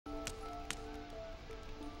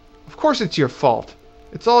Of course it's your fault.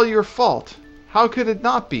 It's all your fault. How could it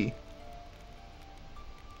not be?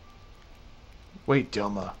 Wait,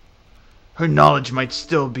 Dilma. Her knowledge might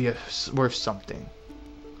still be worth something.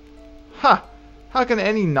 Ha! How can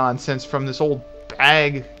any nonsense from this old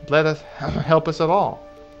bag let us help us at all?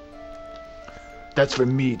 That's for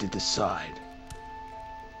me to decide.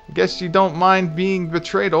 I guess you don't mind being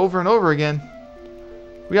betrayed over and over again.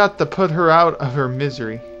 We ought to put her out of her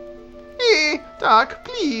misery. Hey, Doc,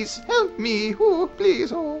 please help me. Oh,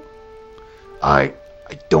 please, oh. I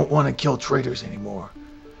don't want to kill traitors anymore.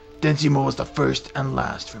 Densimo was the first and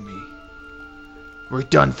last for me. We're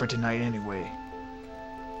done for tonight anyway.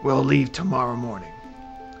 We'll leave tomorrow morning.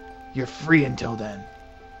 You're free until then.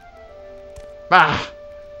 Bah!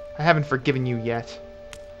 I haven't forgiven you yet.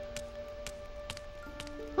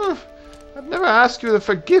 I've never asked you to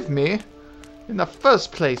forgive me in the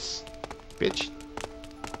first place, bitch.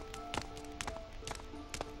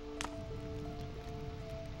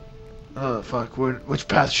 Oh, fuck. Which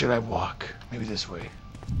path should I walk? Maybe this way.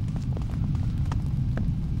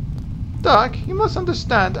 Doc, you must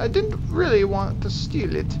understand, I didn't really want to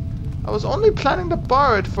steal it. I was only planning to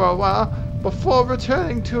borrow it for a while before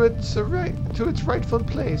returning to its rightful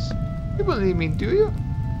place. You believe me, do you?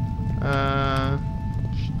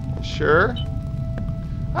 Sure.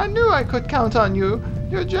 I knew I could count on you.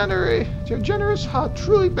 Your generous heart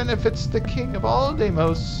truly benefits the king of all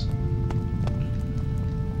Deimos.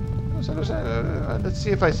 Let's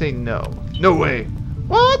see if I say no. No way.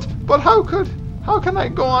 What? But how can I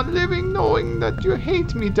go on living knowing that you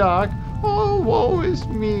hate me, Doc? Oh, woe is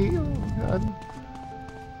me. Oh, God.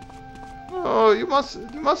 Oh, you must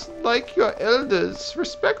like your elders.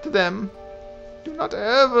 Respect them. Do not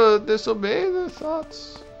ever disobey their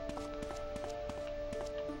thoughts.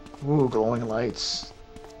 Ooh, glowing lights.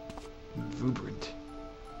 Vibrant.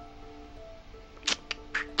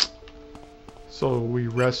 So we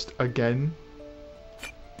rest again.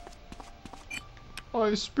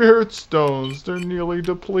 My spirit stones, they're nearly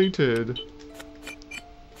depleted.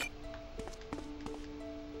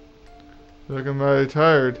 Looking mighty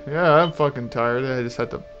tired. Yeah, I'm fucking tired. I just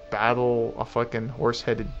had to battle a fucking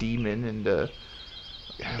horse-headed demon, and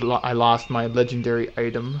I lost my legendary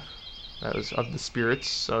item. That was of the spirits.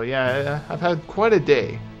 So yeah, I've had quite a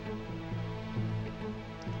day.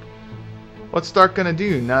 What's Stark gonna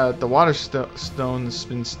do now that the water stone's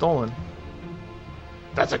been stolen?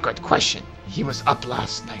 That's a good question. He was up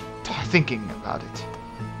last night thinking about it.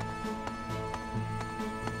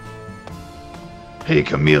 Hey,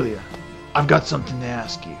 Camellia. I've got something to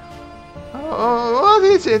ask you. Oh, what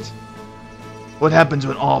is it? What happens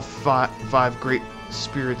when all five great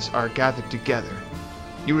spirits are gathered together?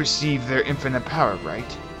 You receive their infinite power,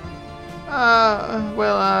 right?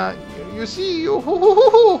 You see,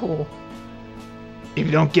 If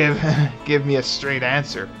you don't give me a straight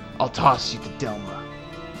answer, I'll toss you to Dilma.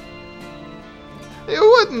 You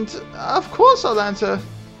wouldn't. Of course I'll answer.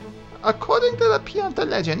 According to the Pianta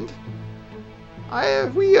legend,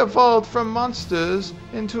 we evolved from monsters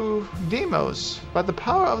into Deimos by the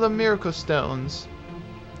power of the miracle stones.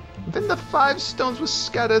 Then the 5 stones were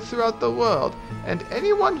scattered throughout the world, and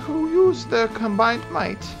anyone who used their combined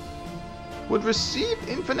might would receive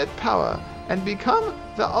infinite power and become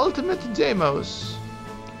the ultimate Deimos.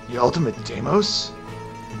 The ultimate Deimos?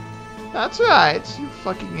 That's right, you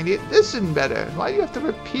fucking idiot. Listen better. Why do you have to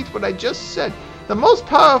repeat what I just said? The most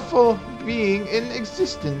powerful being in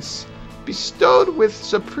existence, bestowed with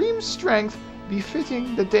supreme strength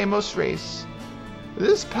befitting the Deimos race.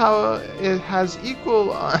 This power has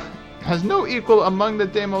no equal among the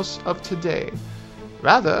Deimos of today.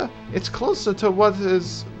 Rather, it's closer to what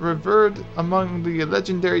is revered among the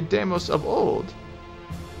legendary Deimos of old.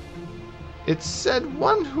 It's said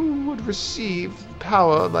one who would receive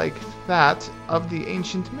power like that of the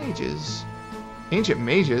ancient mages. Ancient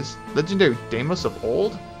mages? Legendary Deimos of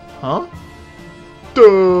old? Huh?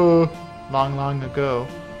 Duh! Long, long ago,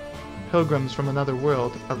 pilgrims from another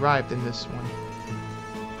world arrived in this one.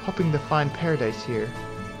 Hoping to find paradise here,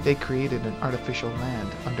 they created an artificial land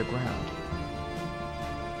underground.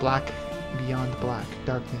 Black beyond black,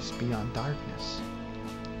 darkness beyond darkness.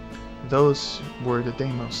 Those were the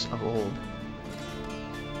Deimos of old.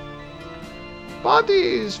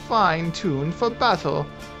 Bodies fine-tuned for battle,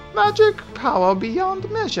 magic power beyond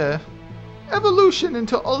measure. Evolution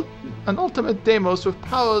into an ultimate Deimos with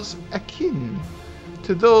powers akin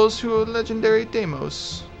to those who are legendary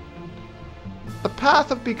Deimos. The path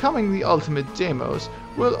of becoming the ultimate Deimos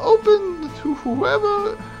will open to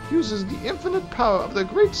whoever uses the infinite power of the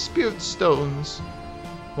great spirit stones.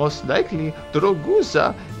 Most likely,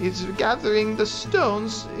 Droguza is gathering the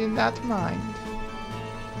stones in that mind.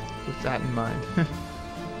 with that in mind.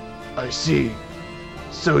 I see.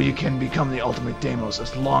 So you can become the ultimate Deimos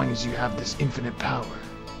as long as you have this infinite power.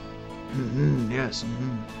 Yes.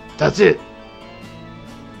 That's it.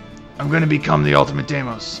 I'm gonna become the ultimate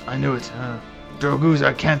Deimos. I knew it.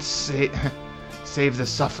 Droguza can't save the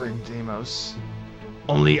suffering Deimos.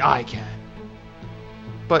 Only I can.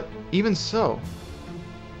 But even so,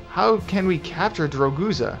 how can we capture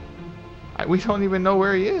Droguza? We don't even know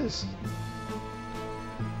where he is.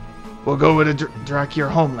 We'll go with a Drakir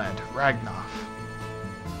homeland, Ragnoff.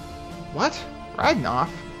 What? Ragnoff?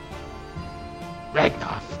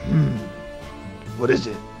 Ragnoff. What is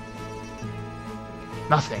it?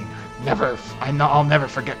 Nothing. I'll never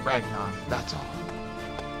forget Ragnoff. That's all.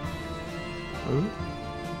 Ooh.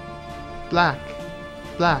 Black.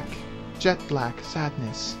 Black. Jet black.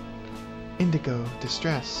 Sadness. Indigo.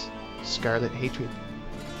 Distress. Scarlet hatred.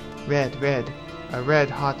 Red. Red. A red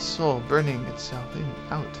hot soul burning itself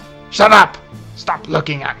out. Shut up! Stop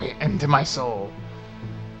looking at me into my soul.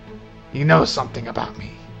 You know something about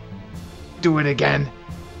me. Do it again.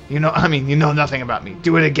 You know nothing about me.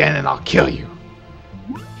 Do it again and I'll kill you.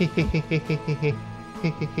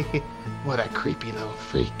 What a creepy little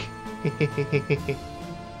freak.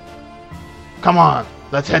 Come on,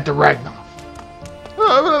 let's head to Ragnoff.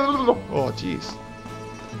 Oh, jeez.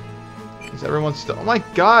 Is everyone still... Oh my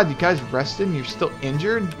god, you guys rested and you're still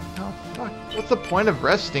injured? Oh, fuck. What's the point of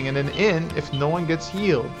resting in an inn if no one gets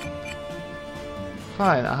healed?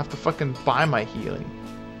 Fine, I'll have to fucking buy my healing.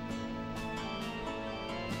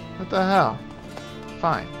 What the hell?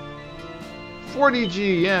 Fine.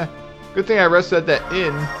 40G, yeah. Good thing I rested at that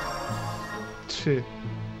inn.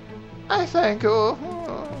 I think... I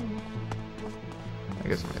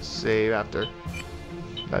guess I'm gonna save after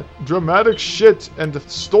that dramatic shit and the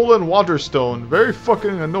stolen water stone. Very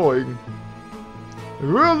fucking annoying.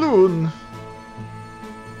 Raloon.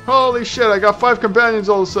 Holy shit, I got 5 companions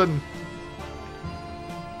all of a sudden.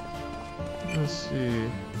 Let's see.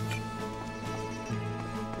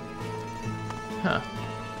 Huh.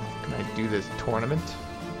 Can I do this tournament?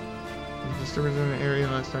 Disturbance in the area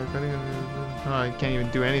and I start cutting. Oh, I can't even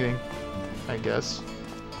do anything, I guess.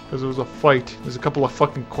 Because it was a fight. There's a couple of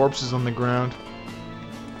fucking corpses on the ground.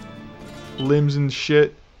 Limbs and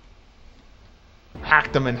shit.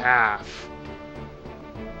 Hacked them in half.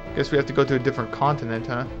 Guess we have to go to a different continent,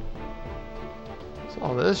 huh? What's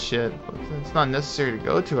all this shit? It's not necessary to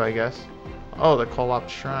go to, I guess. Oh, the Kolop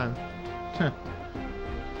Shrine.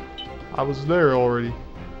 I was there already.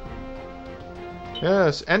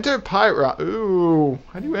 Yes, enter Pyron. Ooh,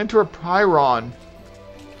 how do you enter a Pyron?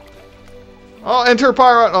 Oh, enter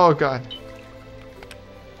Pyron. Oh, God.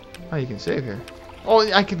 Oh, you can save here. Oh,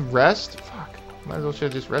 I can rest? Fuck. Might as well should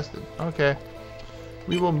have just rested. Okay.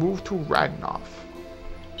 We will move to Ragnoff.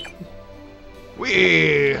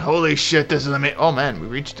 Wee! Holy shit, this is amazing. Oh, man, we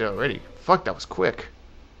reached it already. Fuck, that was quick.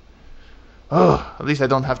 Oh, at least I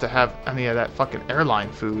don't have to have any of that fucking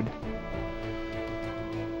airline food.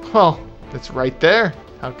 Well, it's right there.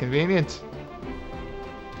 How convenient.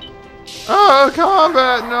 Oh,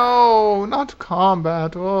 combat! No, not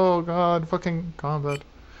combat. Oh, God, fucking combat.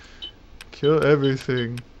 Kill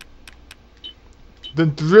everything.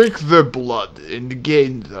 Then drink their blood and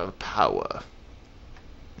gain their power.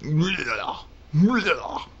 What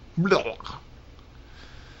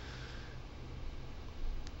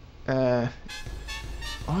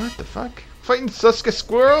the fuck? Fighting S.C.E.A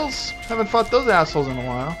squirrels? Haven't fought those assholes in a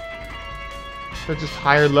while. They're just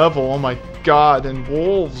higher level, oh my god, and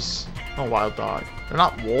wolves. Oh, wild dog. They're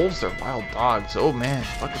not wolves, they're wild dogs. Oh man,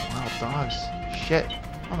 fucking wild dogs. Shit. I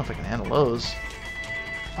don't know if I can handle those.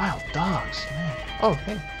 Wild dogs, man. Oh,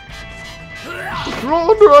 hey. Do not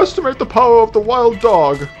underestimate the power of the wild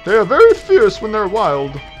dog. They are very fierce when they're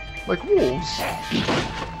wild. Like wolves. Hey,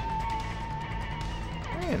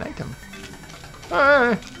 an item.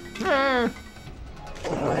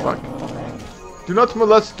 Fuck. Do not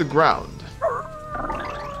molest the ground.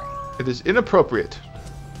 It is inappropriate.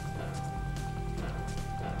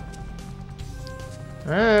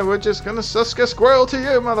 Hey, we're just gonna S.C.E.A squirrel to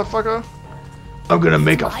you, motherfucker. I'm gonna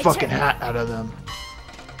make a fucking hat out of them.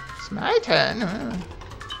 It's my turn.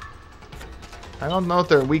 I don't know if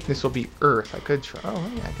their weakness will be earth. I could try.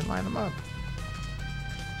 Oh, yeah, I can line them up.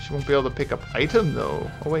 She won't be able to pick up item though.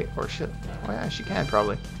 Oh wait, or shit. Oh yeah, she can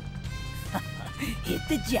probably. Hit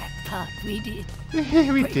the jackpot, we did.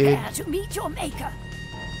 We did. Prepare to meet your maker.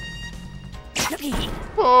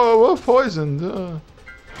 Oh, we're poisoned.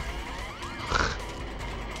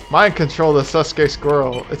 Mind control the S.C.E.A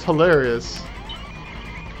squirrel. It's hilarious.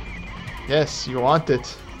 Yes, you want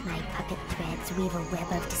it. My puppet threads weave a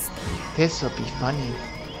web of despair. This'll be funny.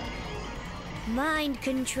 Mind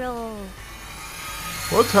control.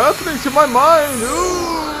 What's happening to my mind?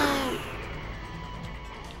 Ooh.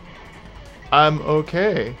 I'm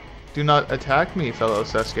okay. Do not attack me, fellow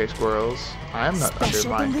S.C.E.A squirrels. I am not under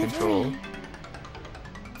mind control.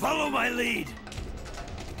 Follow my lead.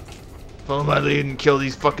 Follow my lead and kill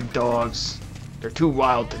these fucking dogs. They're too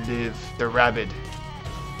wild to live. They're rabid.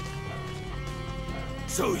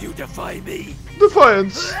 So you defy me?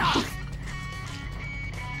 Defiance.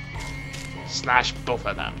 Slash both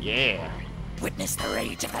of them, yeah. Witness the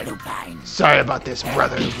rage of the lupine. Sorry about this,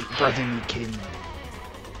 brotherly kin.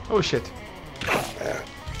 Oh shit.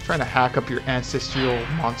 Trying to hack up your ancestral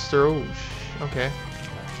monster. Oh, okay.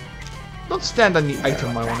 Don't stand on the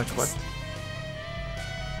item I want to collect.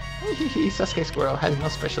 S.C.E.A Squirrel has no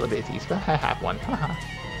special abilities, but I have one. Haha.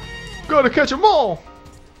 Gotta catch 'em all!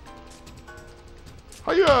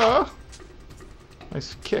 Hiya!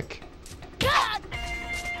 Nice kick.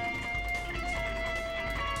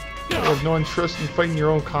 You have no interest in fighting your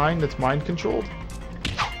own kind that's mind controlled?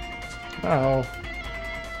 Ow.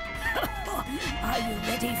 Are you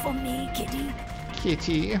ready for me, kitty?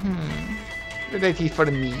 Kitty, ready for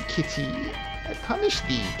me, kitty. I punish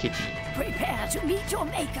thee, kitty. Prepare to meet your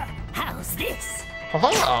maker. How's this?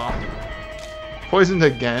 Haha! Poisoned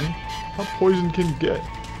again? How poisoned can you get?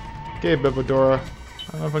 Okay, Bebadora.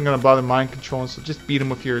 I don't know if I'm gonna bother mind controlling, so just beat him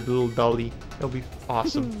with your little dolly. That'll be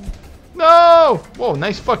awesome. No! Whoa,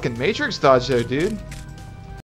 nice fucking Matrix dodge there, dude.